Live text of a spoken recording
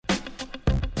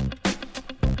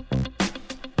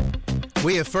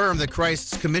We affirm that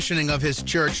Christ's commissioning of his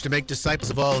church to make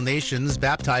disciples of all nations,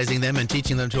 baptizing them and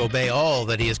teaching them to obey all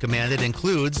that he has commanded,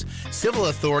 includes civil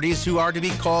authorities who are to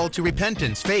be called to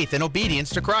repentance, faith, and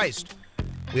obedience to Christ.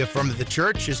 We affirm that the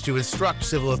church is to instruct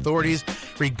civil authorities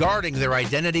regarding their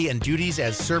identity and duties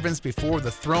as servants before the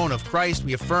throne of Christ.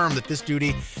 We affirm that this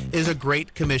duty is a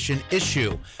Great Commission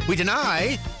issue. We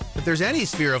deny that there's any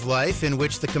sphere of life in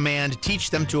which the command, teach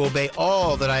them to obey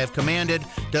all that I have commanded,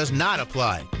 does not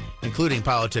apply, including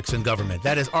politics and government.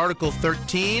 That is Article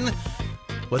 13,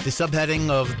 with the subheading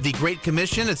of the Great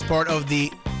Commission. It's part of the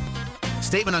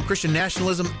Statement on Christian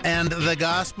Nationalism and the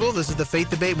Gospel. This is the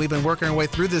Faith Debate. We've been working our way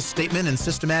through this statement in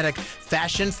systematic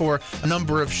fashion for a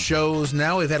number of shows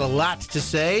now. We've had a lot to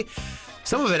say.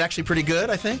 Some of it actually pretty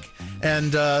good, I think.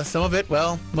 And some of it,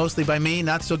 well, mostly by me,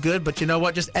 not so good. But you know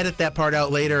what? Just edit that part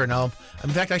out later, and in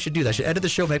fact, I should do that. I should edit the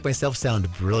show, make myself sound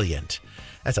brilliant.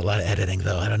 That's a lot of editing,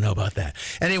 though. I don't know about that.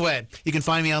 Anyway, you can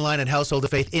find me online at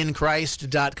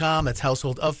householdoffaithinchrist.com. That's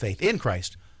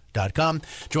householdoffaithinchrist.com.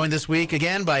 Joined this week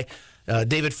again by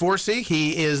David Forsey.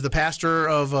 He is the pastor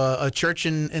of a church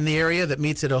in the area that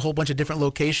meets at a whole bunch of different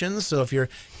locations. So if you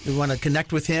want to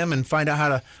connect with him and find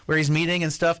out where he's meeting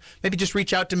and stuff, maybe just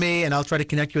reach out to me and I'll try to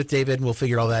connect you with David and we'll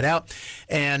figure all that out.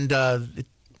 And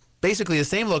basically the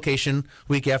same location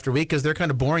week after week because they're kind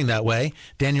of boring that way.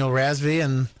 Daniel Razvi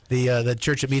and the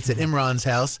church that meets at Imran's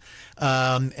house.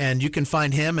 And you can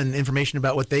find him and information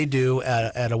about what they do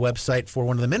at a website for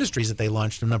one of the ministries that they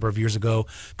launched a number of years ago,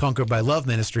 Conquered by Love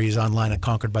Ministries, online at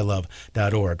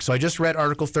conqueredbylove.org. So I just read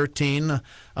Article 13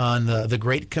 on the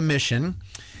Great Commission.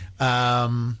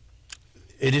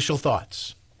 Initial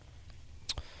thoughts?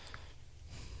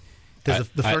 Because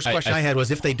the first question I had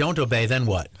was, if they don't obey, then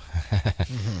what?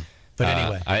 But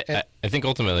anyway. I think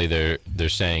ultimately they're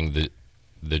saying that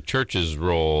the church's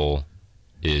role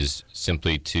is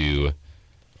simply to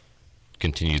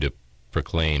continue to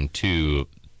proclaim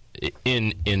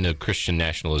in the Christian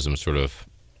nationalism sort of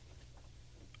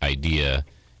idea,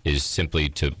 is simply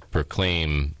to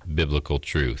proclaim biblical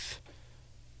truth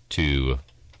to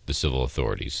the civil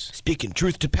authorities. Speaking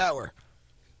truth to power,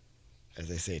 as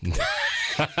they say today.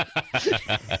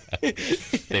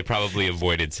 They probably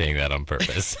avoided saying that on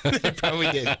purpose. They probably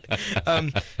did.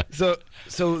 So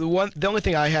the only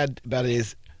thing I had about it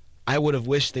is I would have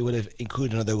wished they would have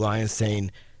included another line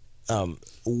saying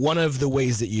one of the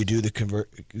ways that you do the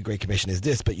Great Commission is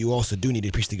this, but you also do need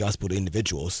to preach the gospel to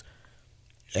individuals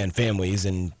and families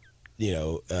and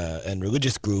and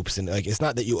religious groups, and like it's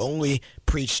not that you only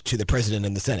preach to the president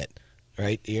and the Senate,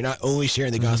 right? You're not only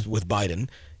sharing the gospel with Biden,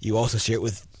 you also share it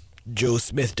with Joe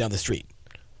Smith down the street,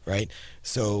 right?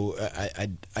 So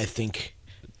I think,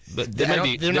 but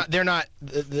they're not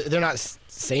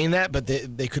saying that, but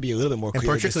they could be a little bit more clear. And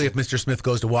particularly if Mr. Smith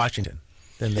goes to Washington,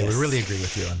 then they would really agree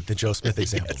with you on the Joe Smith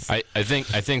example. Yes. I think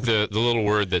the little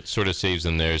word that sort of saves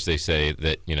them there is they say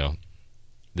that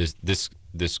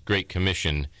this Great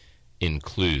Commission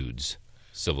includes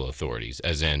civil authorities,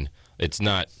 as in it's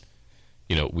not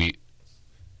we.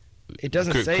 It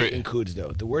doesn't say it includes,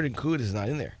 though. The word include is not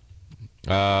in there.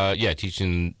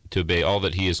 Teaching to obey all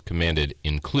that he has commanded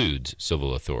includes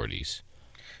civil authorities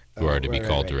who are to be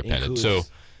called to repentance.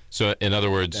 So in other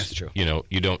words, that's true.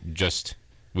 You don't just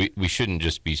we shouldn't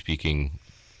just be speaking.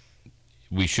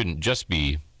 We shouldn't just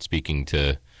be speaking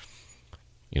to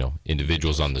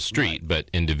individuals on the street, but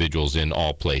individuals in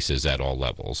all places at all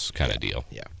levels, kind of deal.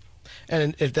 Yeah,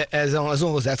 and as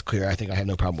long as that's clear, I think I have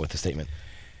no problem with the statement.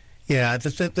 Yeah, the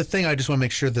thing I just want to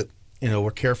make sure that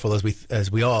we're careful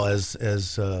as we all as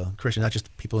Christians, not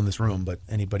just people in this room, but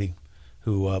anybody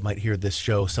who might hear this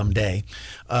show someday,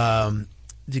 to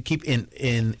keep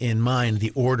in mind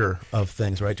the order of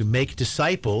things, right? To make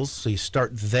disciples, so you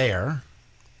start there,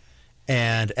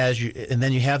 and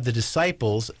then you have the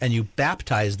disciples, and you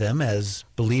baptize them as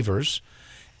believers,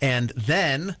 and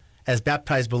then as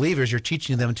baptized believers, you're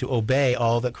teaching them to obey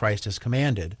all that Christ has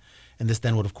commanded. And this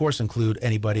then would, of course, include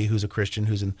anybody who's a Christian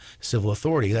who's in civil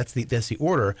authority. That's the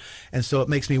order. And so it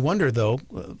makes me wonder, though,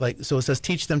 so it says,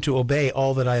 teach them to obey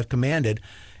all that I have commanded.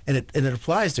 And it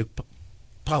applies to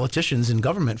politicians in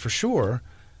government for sure.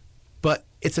 But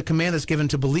it's a command that's given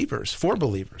to believers, for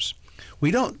believers. We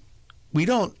don't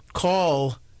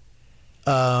call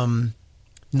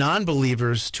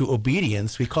non-believers to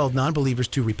obedience. We call non-believers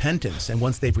to repentance. And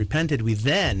once they've repented, we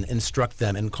then instruct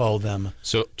them and call them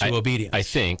to obedience. I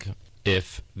think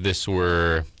if this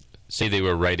were, say they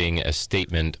were writing a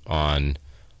statement on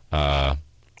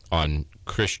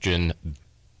Christian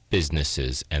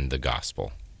businesses and the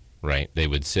gospel, right? They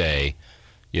would say,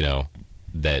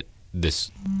 that this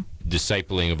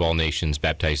discipling of all nations,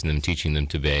 baptizing them, teaching them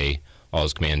to obey all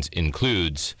his commands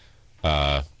includes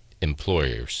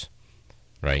employers,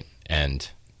 right? And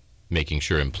making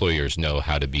sure employers know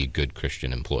how to be good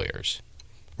Christian employers.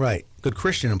 Right, good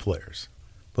Christian employers.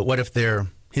 But what if they're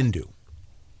Hindu?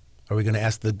 Are we going to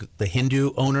ask the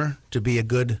Hindu owner to be a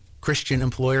good Christian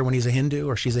employer when he's a Hindu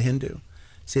or she's a Hindu?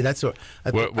 See, that's what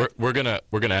we're gonna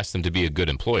ask them to be a good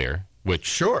employer, which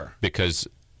sure, because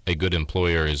a good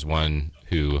employer is one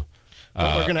who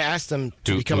we're going to ask them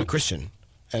to become a Christian,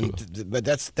 but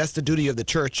that's the duty of the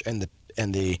church and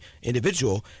the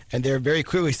individual, and they're very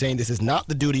clearly saying this is not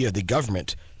the duty of the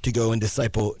government to go and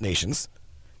disciple nations.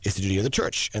 It's the duty of the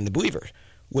church and the believer,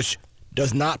 which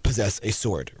does not possess a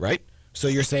sword, right? So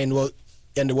you're saying, well,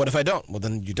 and what if I don't? Well,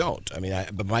 then you don't. I mean,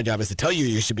 but my job is to tell you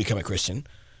you should become a Christian,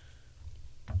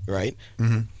 right?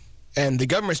 Mm-hmm. And the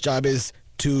government's job is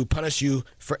to punish you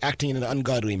for acting in an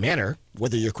ungodly manner,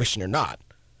 whether you're Christian or not.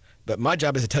 But my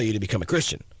job is to tell you to become a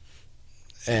Christian.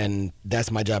 And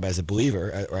that's my job as a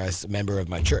believer or as a member of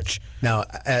my church. Now,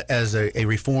 as a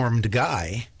reformed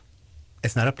guy,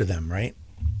 it's not up to them, right?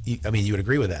 You would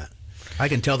agree with that. I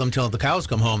can tell them till the cows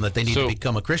come home that they need to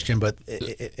become a Christian, but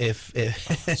if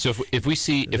we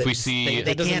see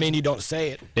that doesn't mean you don't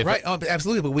say it, right?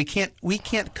 Absolutely, but we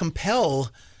can't compel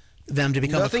them to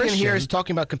become a Christian. Nothing in here is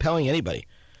talking about compelling anybody.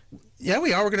 Yeah,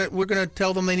 we are. We're gonna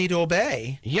tell them they need to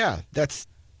obey. Yeah,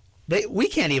 we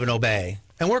can't even obey,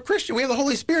 and we're Christian. We have the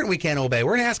Holy Spirit. We can't obey.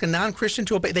 We're gonna ask a non-Christian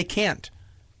to obey. They can't.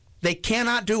 They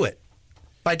cannot do it.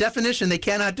 By definition, they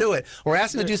cannot do it. We're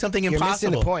asking them to do something impossible. You're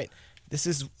missing the point. This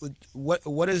is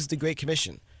what is the Great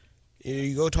Commission?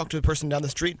 You go talk to a person down the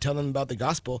street, tell them about the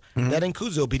gospel. Mm-hmm. That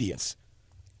includes obedience.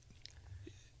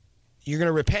 You're going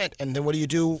to repent, and then what do you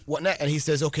do? What next? And he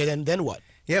says, okay, then what?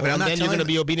 Yeah, but I'm not. Then you're going to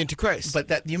be obedient to Christ.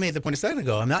 But you made the point a second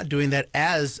ago. I'm not doing that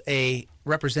as a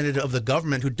representative of the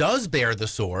government who does bear the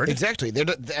sword. Exactly,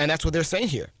 and that's what they're saying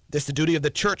here. It's the duty of the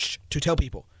church to tell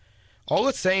people. All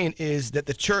it's saying is that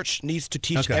the church needs to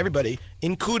teach everybody,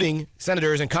 including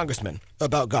senators and congressmen,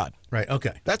 about God. Right,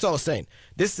 okay. That's all it's saying.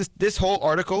 This whole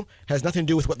article has nothing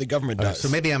to do with what the government does. So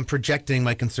maybe I'm projecting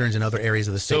my concerns in other areas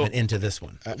of the statement into this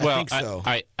one. I think so.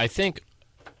 I think,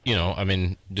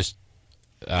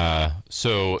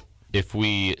 so if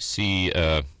we see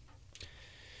a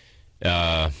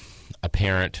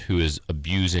parent who is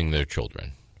abusing their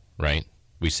children, right,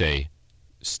 we say,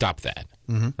 stop that,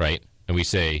 right? And we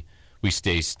say,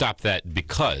 stop that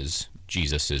because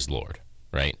Jesus is Lord,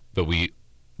 right? But we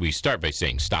start by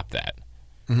saying stop that.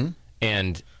 Mm-hmm.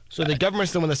 And so the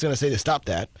government's the one that's going to say to stop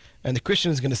that, and the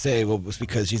Christian is going to say, well, it's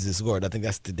because Jesus is Lord. I think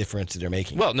that's the difference that they're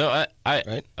making. Well, no,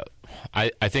 right?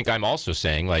 I think I'm also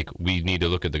saying, like, we need to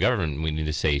look at the government and we need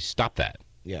to say stop that.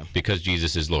 Yeah. Because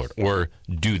Jesus is Lord. Or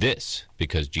do this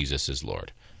because Jesus is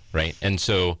Lord, right? And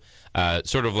so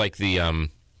sort of like the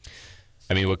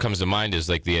what comes to mind is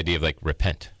like the idea of like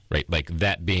repent. Right, like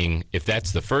that being, if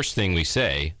that's the first thing we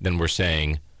say, then we're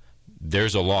saying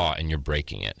there's a law and you're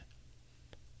breaking it,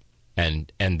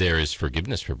 and there is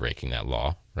forgiveness for breaking that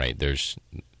law. Right, there's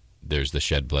the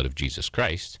shed blood of Jesus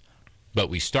Christ, but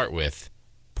we start with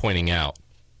pointing out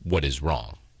what is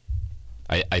wrong.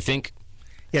 I think.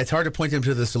 Yeah, it's hard to point them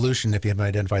to the solution if you haven't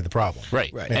identified the problem.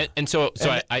 Right.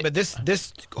 But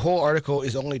this whole article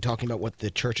is only talking about what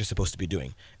the church is supposed to be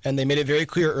doing, and they made it very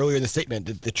clear earlier in the statement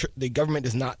that the government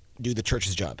does not do the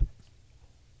church's job.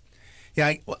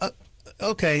 Yeah.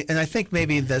 Okay, and I think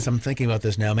maybe as I'm thinking about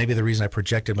this now, maybe the reason I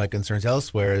projected my concerns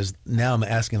elsewhere is now I'm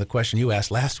asking the question you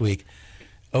asked last week.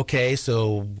 Okay,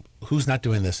 so who's not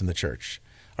doing this in the church?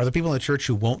 Are there people in the church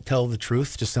who won't tell the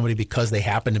truth to somebody because they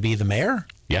happen to be the mayor?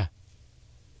 Yeah.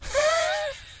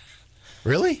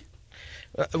 Really?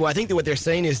 Well, I think that what they're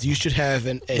saying is you should have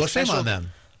shame on them.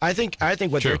 I think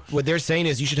what they're saying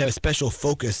is you should have a special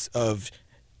focus of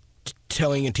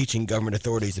telling and teaching government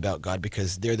authorities about God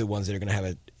because they're the ones that are going to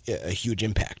have a huge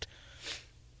impact.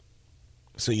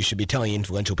 So you should be telling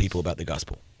influential people about the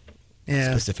gospel. Yeah.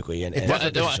 Specifically, and if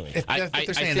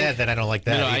they're saying that, then I don't like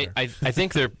that. I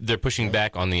think they're pushing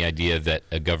back on the idea that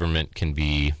a government can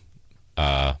be,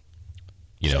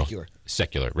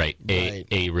 secular, right?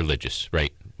 A religious,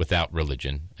 right? Without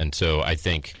religion, and so I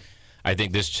think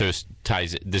this just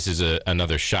ties. This is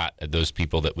another shot at those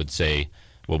people that would say,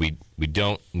 well, we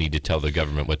don't need to tell the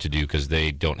government what to do because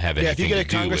they don't have anything to do with. Yeah, if you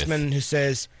get a congressman who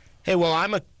says, hey, well,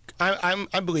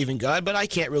 I believe in God, but I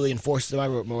can't really enforce my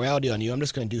morality on you. I'm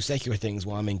just going to do secular things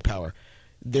while I'm in power.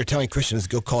 They're telling Christians,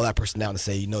 go call that person out and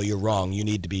say, no, you're wrong. You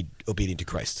need to be obedient to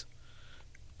Christ.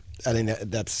 I think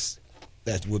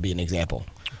that would be an example.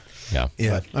 Yeah.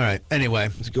 Yeah. All right. Anyway,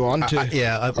 let's go on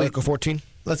to Article 14.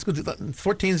 let's go.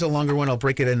 14 is a longer one. I'll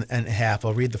break it in half.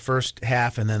 I'll read the first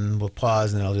half, and then we'll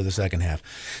pause, and then I'll do the second half.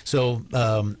 So,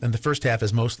 and the first half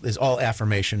is all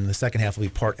affirmation. The second half will be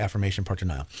part affirmation, part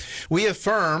denial. We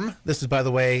affirm. This is, by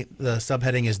the way, the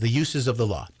subheading is the uses of the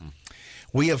law.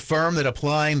 We affirm that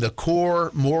applying the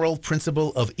core moral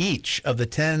principle of each of the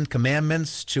 10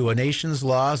 commandments to a nation's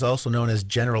laws, also known as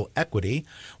general equity,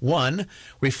 1,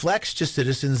 reflects to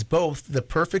citizens both the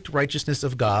perfect righteousness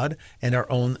of God and our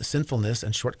own sinfulness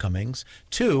and shortcomings.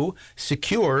 2,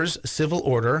 secures civil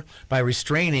order by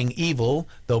restraining evil,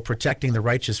 though protecting the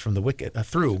righteous from the wicked,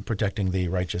 through protecting the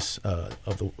righteous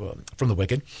from the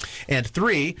wicked. And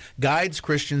 3, guides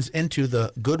Christians into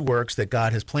the good works that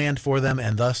God has planned for them,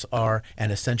 and thus are an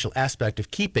essential aspect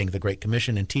of keeping the Great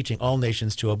Commission and teaching all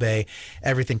nations to obey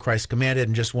everything Christ commanded.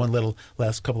 And just one little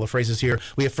last couple of phrases here.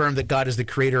 We affirm that God is the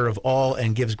creator of all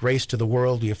and gives grace to the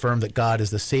world. We affirm that God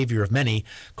is the savior of many,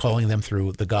 calling them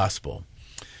through the gospel.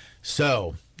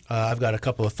 So I've got a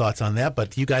couple of thoughts on that,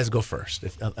 but you guys go first,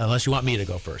 unless you want me to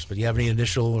go first. But do you have any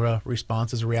initial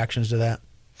responses or reactions to that?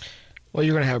 Well,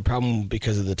 you're going to have a problem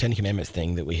because of the Ten Commandments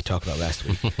thing that we talked about last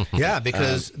week. Yeah,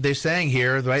 because they're saying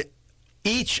here, right,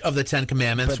 each of the 10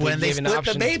 commandments when they split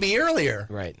the baby earlier.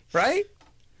 Right. Right?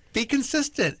 Be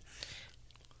consistent.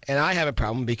 And I have a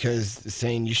problem because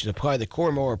saying you should apply the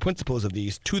core moral principles of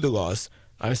these to the laws,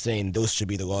 I'm saying those should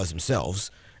be the laws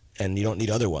themselves, and you don't need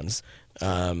other ones.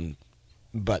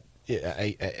 But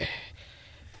the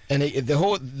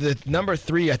number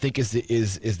 3, I think, is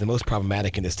the most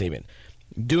problematic in this statement.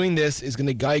 Doing this is going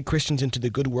to guide Christians into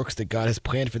the good works that God has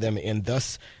planned for them, and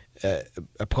thus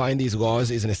applying these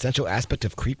laws is an essential aspect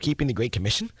of keeping the Great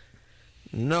Commission?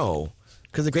 No,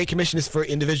 because the Great Commission is for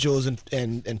individuals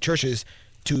and churches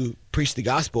to preach the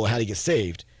gospel and how to get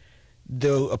saved.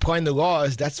 Though applying the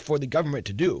laws, that's for the government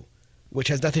to do, which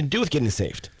has nothing to do with getting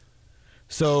saved.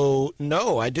 So,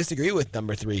 no, I disagree with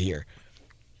number 3 here.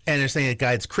 And they're saying it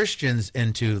guides Christians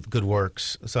into good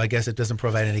works, so I guess it doesn't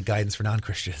provide any guidance for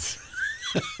non-Christians.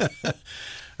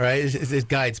 Right? It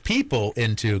guides people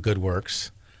into good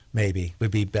works. Maybe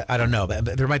would be. I don't know.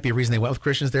 There might be a reason they went with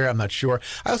Christians there. I'm not sure.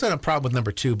 I also had a problem with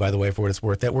number 2, by the way, for what it's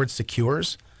worth. That word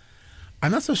secures.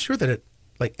 I'm not so sure that it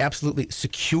absolutely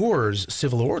secures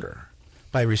civil order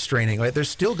by restraining. Right? There's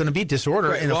still going to be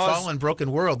disorder in a fallen,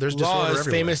 broken world. There's disorder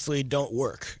everywhere. Famously don't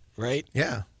work, right?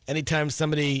 Yeah. Anytime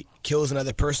somebody kills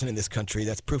another person in this country,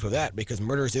 that's proof of that because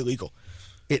murder is illegal.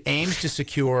 It aims to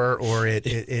secure, or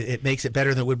it makes it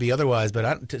better than it would be otherwise.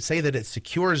 But to say that it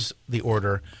secures the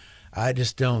order, I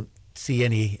just don't see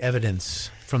any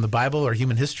evidence from the Bible or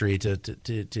human history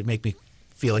to make me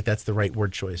feel like that's the right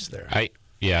word choice there. I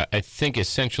think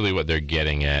essentially what they're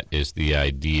getting at is the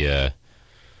idea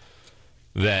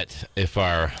that if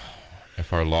our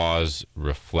laws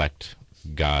reflect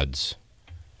God's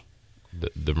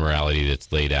the morality that's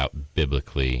laid out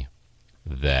biblically,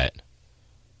 that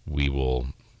we will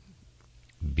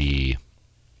be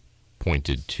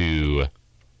pointed to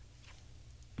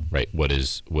right what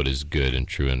is good and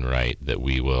true and right, that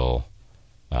we will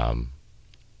that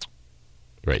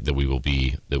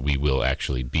we will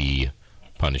actually be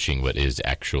punishing what is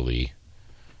actually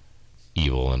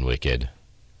evil and wicked,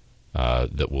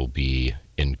 that will be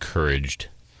encouraged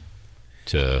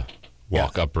to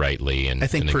walk uprightly and I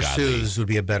think in a pursues would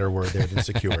be a better word there than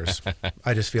secures.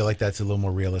 I just feel like that's a little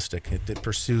more realistic. It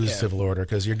pursues civil order,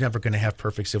 because you're never going to have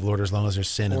perfect civil order as long as there's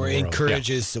sin in the world. Or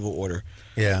encourages civil order.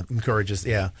 Yeah, encourages,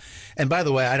 yeah. And by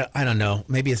the way, I don't know,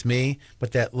 maybe it's me,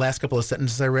 but that last couple of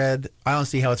sentences I read, I don't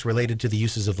see how it's related to the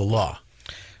uses of the law,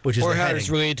 which is or the how heading. it's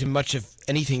related to much of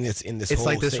anything that's in this It's whole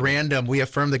like this statement. random, we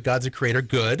affirm that God's a creator,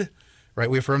 good, right?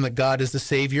 We affirm that God is the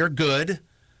savior, good.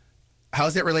 How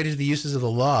is that related to the uses of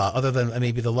the law, other than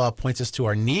maybe the law points us to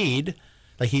our need?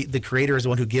 Like the creator is the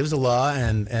one who gives the law,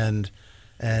 and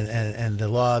the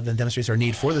law then demonstrates our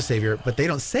need for the savior, but they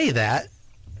don't say that.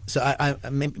 So I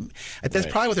maybe that's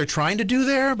probably what they're trying to do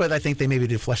there, but I think they maybe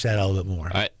did flesh that out a little bit more.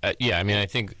 I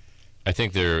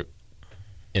think they're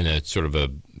in a sort of a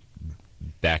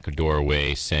backdoor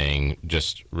way saying,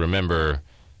 just remember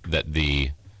that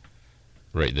the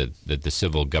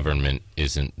civil government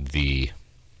isn't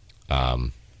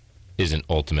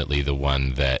ultimately the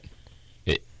one that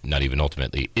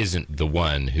isn't the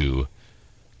one who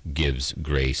gives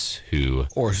grace, who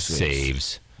or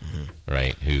saves,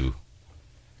 right? Who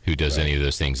does any of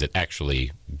those things that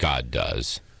actually God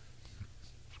does.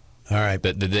 All right.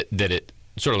 That it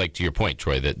sort of like to your point,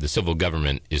 Troy, that the civil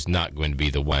government is not going to be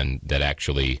the one that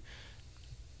actually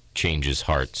changes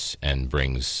hearts and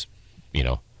brings,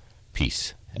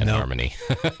 peace and harmony.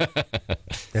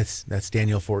 That's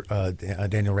Daniel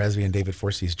Rasby and David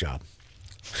Forsey's job.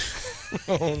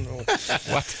 Oh, no.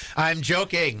 What? I'm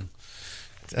joking.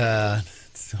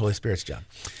 It's the Holy Spirit's job.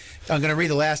 I'm going to read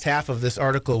the last half of this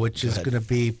article, which is going to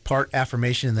be part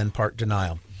affirmation and then part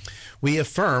denial. We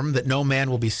affirm that no man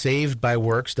will be saved by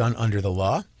works done under the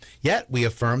law, yet we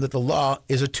affirm that the law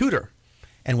is a tutor.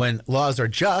 And when laws are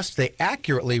just, they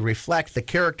accurately reflect the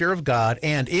character of God,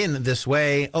 and in this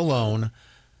way alone,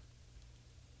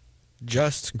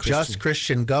 just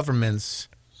Christian governments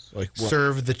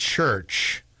serve the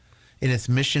church in its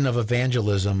mission of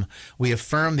evangelism. We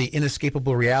affirm the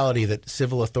inescapable reality that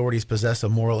civil authorities possess a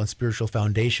moral and spiritual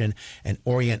foundation and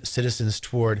orient citizens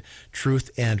toward truth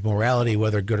and morality,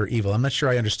 whether good or evil. I'm not sure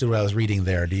I understood what I was reading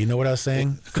there. Do you know what I was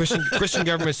saying? Christian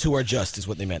governments who are just is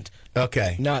what they meant.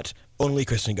 Okay. Not only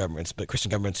Christian governments, but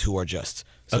Christian governments who are just.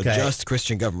 So okay. Just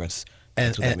Christian governments.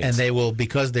 And they will,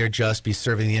 because they're just, be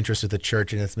serving the interests of the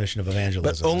church in its mission of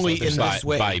evangelism. But only in this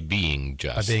way. By being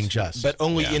just. By being just. But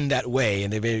only in that way.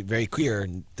 And they're very, very clear.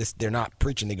 They're not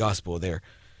preaching the gospel there.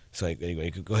 So anyway,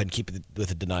 you could go ahead and keep it with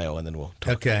the denial, and then we'll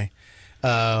talk. Okay.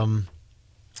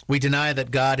 We deny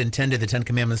that God intended the Ten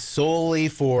Commandments solely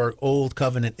for Old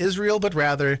Covenant Israel, but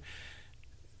rather,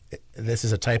 this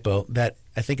is a typo, that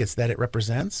I think it's that it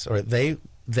represents, or they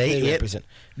represent.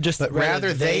 But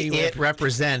rather it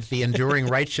represent the enduring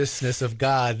righteousness of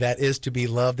God that is to be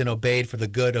loved and obeyed for the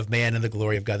good of man and the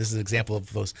glory of God. This is an example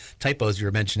of those typos you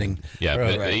were mentioning. Yeah,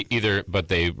 but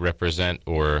they represent,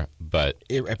 but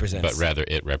it represents. But rather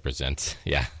it represents.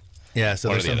 Yeah. Yeah, so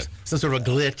there's some sort of a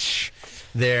glitch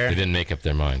there. They didn't make up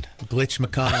their mind. Glitch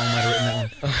McConnell might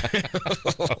have written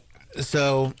that one.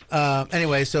 So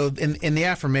anyway, so in the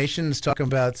affirmations, talking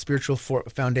about spiritual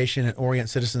foundation and orient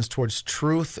citizens towards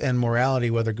truth and morality,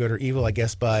 whether good or evil, I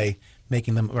guess by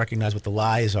making them recognize what the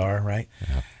lies are, right?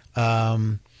 Yeah.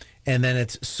 And then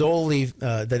it's solely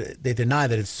that they deny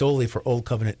that it's solely for Old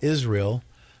Covenant Israel.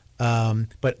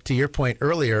 But to your point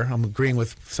earlier, I'm agreeing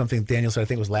with something Daniel said. I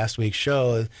think it was last week's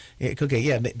show. Okay,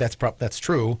 yeah, that's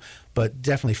true, but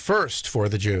definitely first for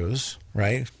the Jews,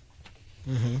 right?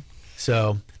 Mm-hmm.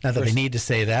 So, not that they need to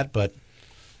say that, but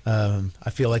I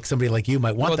feel like somebody like you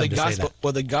might want them to say that.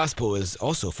 Well, the gospel is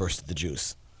also first to the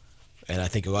Jews, and I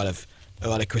think a lot of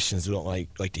Christians don't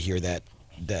like to hear that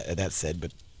said,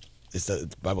 but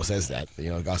the Bible says that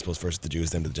the gospel is first to the Jews,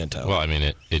 then to the Gentiles. Well, I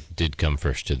mean, it did come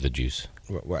first to the Jews,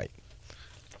 right?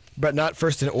 But not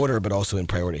first in order, but also in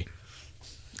priority,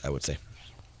 I would say.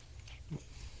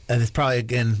 And it's probably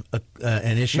again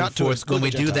an issue for when we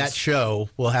do that show.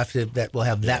 We'll have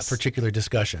that particular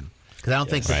discussion, because I don't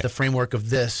think that the framework of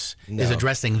this is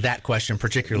addressing that question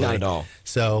particularly. Not at all.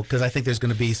 So, because I think there's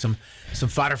going to be some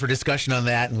fodder for discussion on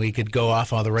that, and we could go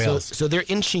off on the rails. So they're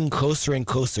inching closer and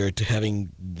closer to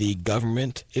having the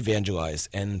government evangelize,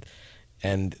 and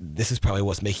this is probably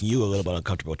what's making you a little bit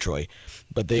uncomfortable, Troy.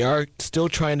 But they are still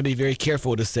trying to be very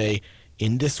careful to say,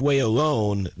 in this way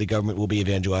alone, the government will be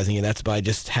evangelizing, and that's by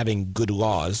just having good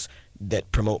laws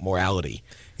that promote morality.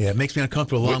 Yeah, it makes me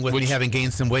uncomfortable, along with me having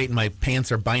gained some weight, and my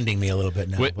pants are binding me a little bit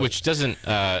now. Which doesn't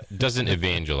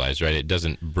evangelize, right? It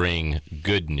doesn't bring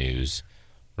good news,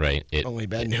 right? Only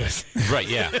bad news. Right,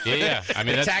 yeah. I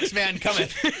mean, the tax man coming.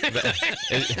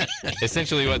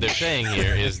 Essentially what they're saying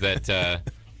here is that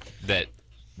that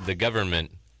the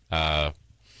government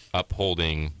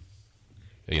upholding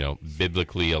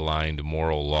biblically aligned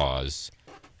moral laws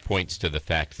points to the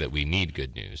fact that we need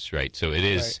good news, right? So it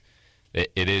is,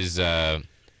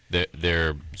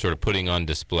 they're sort of putting on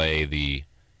display the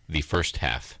first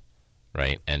half,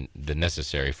 right, and the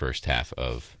necessary first half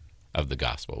of the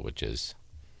gospel, which is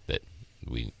that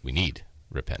we need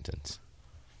repentance.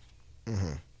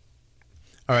 Mm-hmm.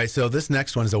 All right, so this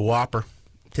next one is a whopper.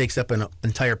 Takes up an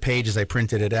entire page as I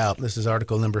printed it out. This is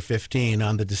article number 15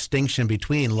 on the distinction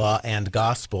between law and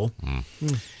gospel.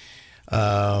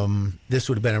 This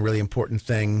would have been a really important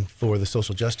thing for the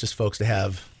social justice folks to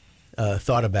have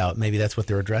thought about. Maybe that's what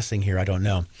they're addressing here. I don't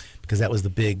know, because that was the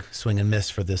big swing and miss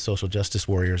for the social justice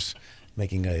warriors,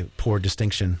 making a poor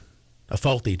distinction, a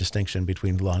faulty distinction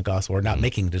between law and gospel, or not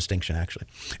making a distinction, actually.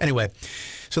 Anyway,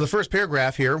 so the first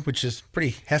paragraph here, which is a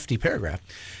pretty hefty paragraph,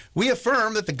 we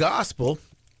affirm that the gospel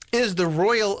is the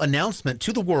royal announcement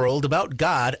to the world about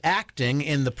God acting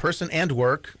in the person and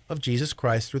work of Jesus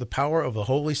Christ through the power of the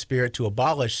Holy Spirit to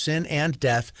abolish sin and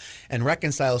death and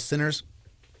reconcile sinners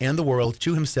and the world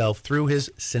to himself through his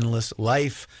sinless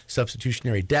life,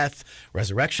 substitutionary death,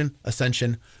 resurrection,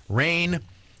 ascension, reign,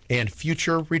 and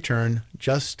future return,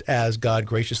 just as God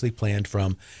graciously planned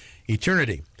from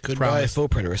eternity. Goodbye, full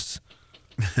preterists.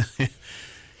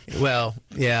 Well,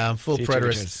 yeah, full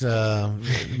preterists,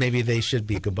 maybe they should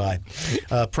be goodbye.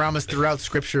 Promised throughout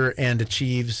Scripture and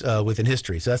achieves within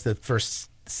history. So that's the first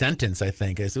sentence, I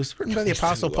think. It was written by the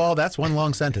Apostle Paul. That's one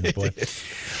long sentence, boy.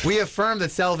 We affirm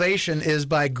that salvation is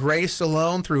by grace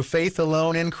alone, through faith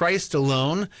alone, in Christ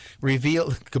alone,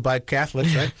 revealed, goodbye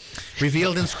Catholics, right?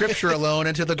 Revealed in Scripture alone,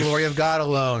 and to the glory of God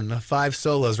alone. 5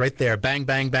 solas right there. Bang,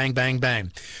 bang, bang, bang,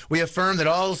 bang. We affirm that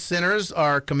all sinners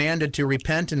are commanded to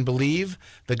repent and believe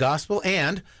the gospel,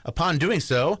 and, upon doing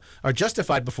so, are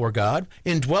justified before God,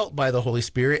 indwelt by the Holy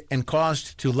Spirit, and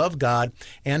caused to love God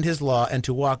and his law, and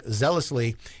to walk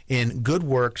zealously in good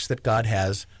works that God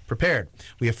has prepared.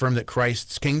 We affirm that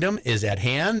Christ's kingdom is at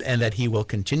hand, and that he will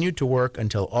continue to work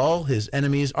until all his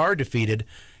enemies are defeated,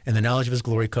 and the knowledge of his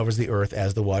glory covers the earth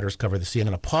as the waters cover the sea. I'm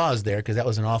going to pause there because that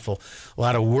was an awful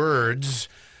lot of words.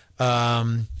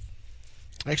 I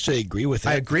actually agree with it.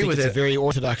 I agree with it. It's a very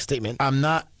orthodox statement. I'm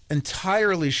not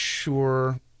entirely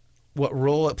sure what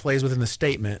role it plays within the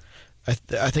statement. I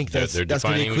think that's they're that's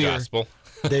going to defining be the clear. gospel.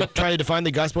 They're trying to define the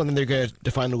gospel, and then they're going to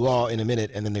define the law in a minute,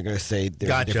 and then they're going to say there's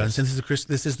a Gotcha. And difference. since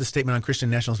this is the statement on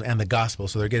Christian nationalism and the gospel,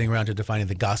 so they're getting around to defining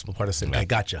the gospel part of it. I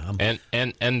gotcha.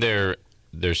 And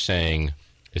they're saying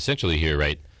essentially here,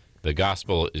 right? The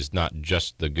gospel is not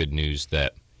just the good news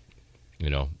that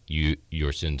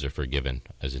your sins are forgiven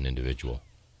as an individual,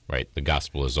 right? The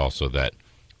gospel is also that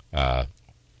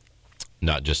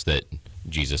not just that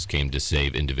Jesus came to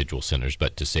save individual sinners,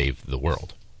 but to save the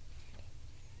world.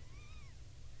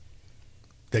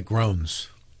 That groans.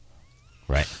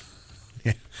 Right.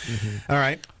 Yeah. All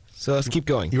right. So let's keep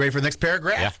going. You ready for the next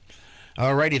paragraph? Yeah.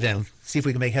 All righty then. See if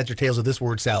we can make heads or tails of this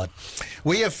word salad.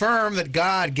 We affirm that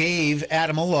God gave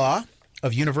Adam a law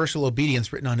of universal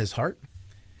obedience written on his heart,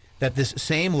 that this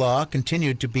same law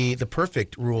continued to be the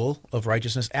perfect rule of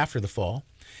righteousness after the fall,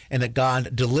 and that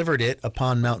God delivered it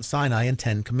upon Mount Sinai in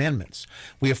 10 commandments.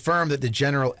 We affirm that the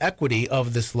general equity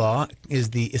of this law is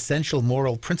the essential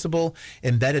moral principle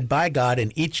embedded by God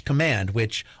in each command,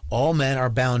 which all men are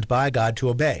bound by God to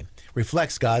obey,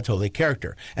 reflects God's holy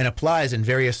character, and applies in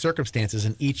various circumstances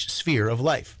in each sphere of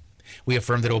life. We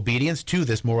affirm that obedience to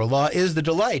this moral law is the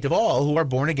delight of all who are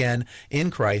born again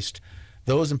in Christ,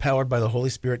 those empowered by the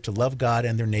Holy Spirit to love God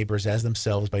and their neighbors as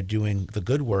themselves by doing the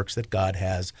good works that God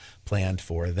has planned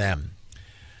for them.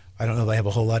 I don't know that I have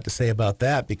a whole lot to say about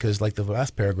that because, like the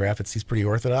last paragraph, it seems pretty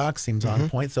orthodox, seems on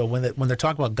point. So when they're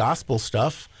talking about gospel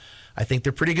stuff, I think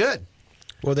they're pretty good.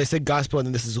 Well, they said gospel, and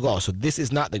then this is law. So this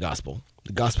is not the gospel.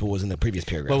 The gospel was in the previous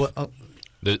paragraph. Well,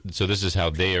 So this is how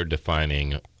they are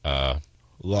defining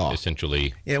law.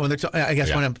 Essentially. yeah, when they're I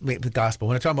guess when the gospel,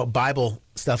 when they're talking about Bible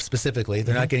stuff specifically,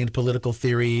 they're not getting into political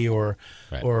theory or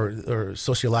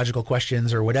sociological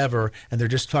questions or whatever, and they're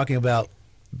just talking about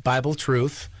Bible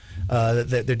truth.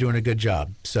 That they're doing a good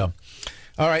job. So,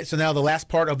 all right. So now the last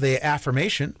part of the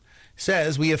affirmation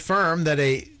says we affirm that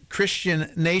a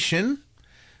Christian nation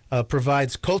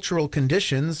provides cultural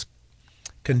conditions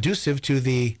conducive to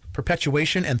the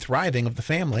perpetuation and thriving of the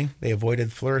family. They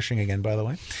avoided flourishing again, by the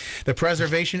way. The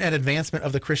preservation and advancement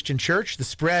of the Christian church, the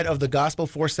spread of the gospel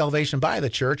for salvation by the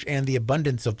church, and the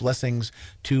abundance of blessings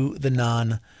to the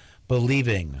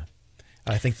non-believing.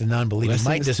 I think the non-believing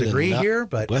might disagree here,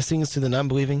 but... Blessings to the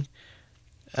non-believing?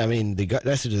 I mean, the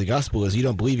message of the gospel is you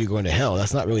don't believe you're going to hell.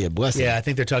 That's not really a blessing. Yeah, I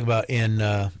think they're talking about in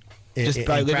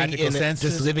practical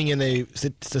senses. Just living in a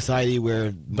society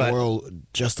where moral,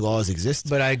 just laws exist.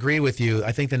 But I agree with you.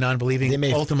 I think the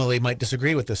non-believing ultimately might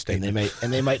disagree with this statement.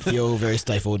 And they might feel very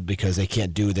stifled because they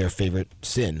can't do their favorite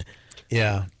sin.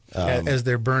 Yeah. As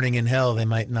they're burning in hell, they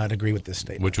might not agree with this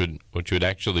statement. Which would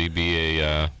actually be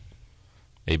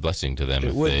a blessing to them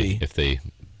if they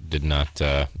did not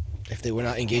if they were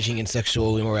not engaging in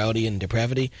sexual immorality and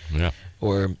depravity,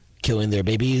 or killing their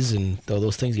babies and all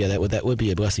those things. Yeah, that would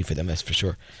be a blessing for them. That's for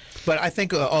sure. But I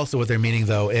think also what they're meaning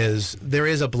though is there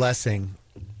is a blessing,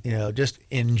 just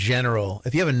in general.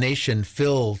 If you have a nation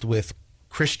filled with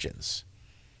Christians,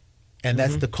 and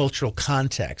that's the cultural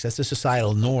context, that's the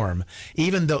societal norm,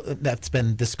 even though that's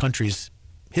been this country's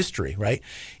history, right?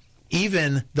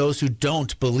 Even those who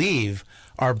don't believe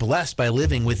are blessed by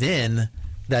living within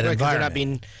that environment. They're not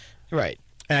being right.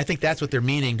 And I think that's what they're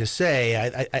meaning to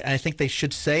say. I think they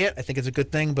should say it. I think it's a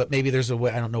good thing, but maybe there's a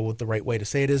way. I don't know what the right way to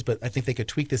say it is, but I think they could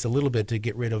tweak this a little bit to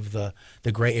get rid of the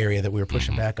gray area that we were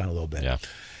pushing back on a little bit. Yeah.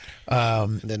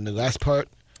 And then the last part.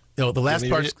 No, the last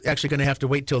part's actually going to have to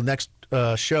wait till next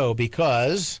show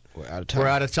because we're out of time. We're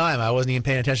out of time. I wasn't even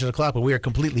paying attention to the clock, but we are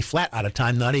completely flat out of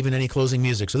time, not even any closing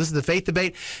music. So this is the Faith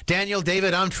Debate. Daniel,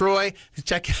 David, I'm Troy.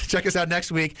 Check us out next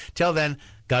week. Till then,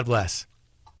 God bless.